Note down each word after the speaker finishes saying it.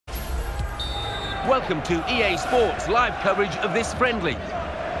Welcome to EA Sports live coverage of this friendly.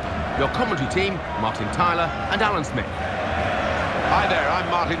 Your commentary team, Martin Tyler and Alan Smith. Hi there, I'm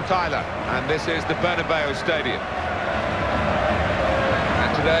Martin Tyler, and this is the Bernabeu Stadium. And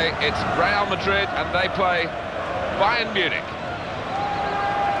today it's Real Madrid, and they play Bayern Munich.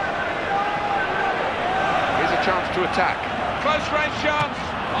 Here's a chance to attack. Close range chance.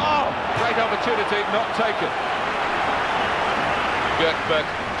 Oh, great opportunity, not taken. But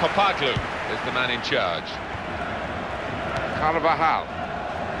Popaglu is the man in charge. Carvajal.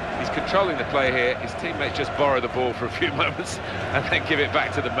 He's controlling the play here. His teammates just borrow the ball for a few moments and then give it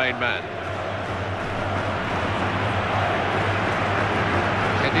back to the main man.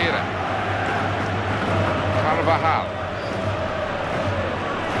 Khedira. Carvajal.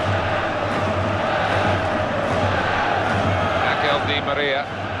 Angel Di Maria.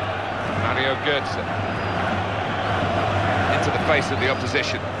 Mario Götze. Into the face of the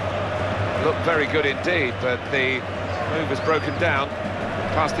opposition. Looked very good indeed, but the move has broken down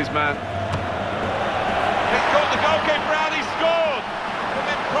past his man. He's caught the goalkeeper out, he scored from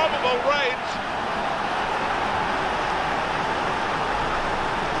improbable range.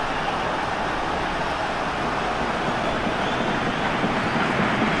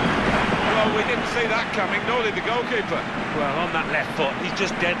 Well, we didn't see that coming, nor did the goalkeeper. Well, on that left foot, he's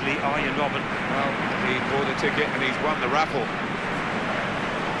just deadly, Arjen Robben. Well, he bought a ticket and he's won the raffle.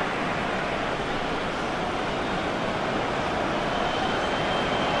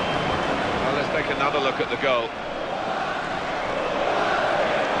 Well, let's take another look at the goal.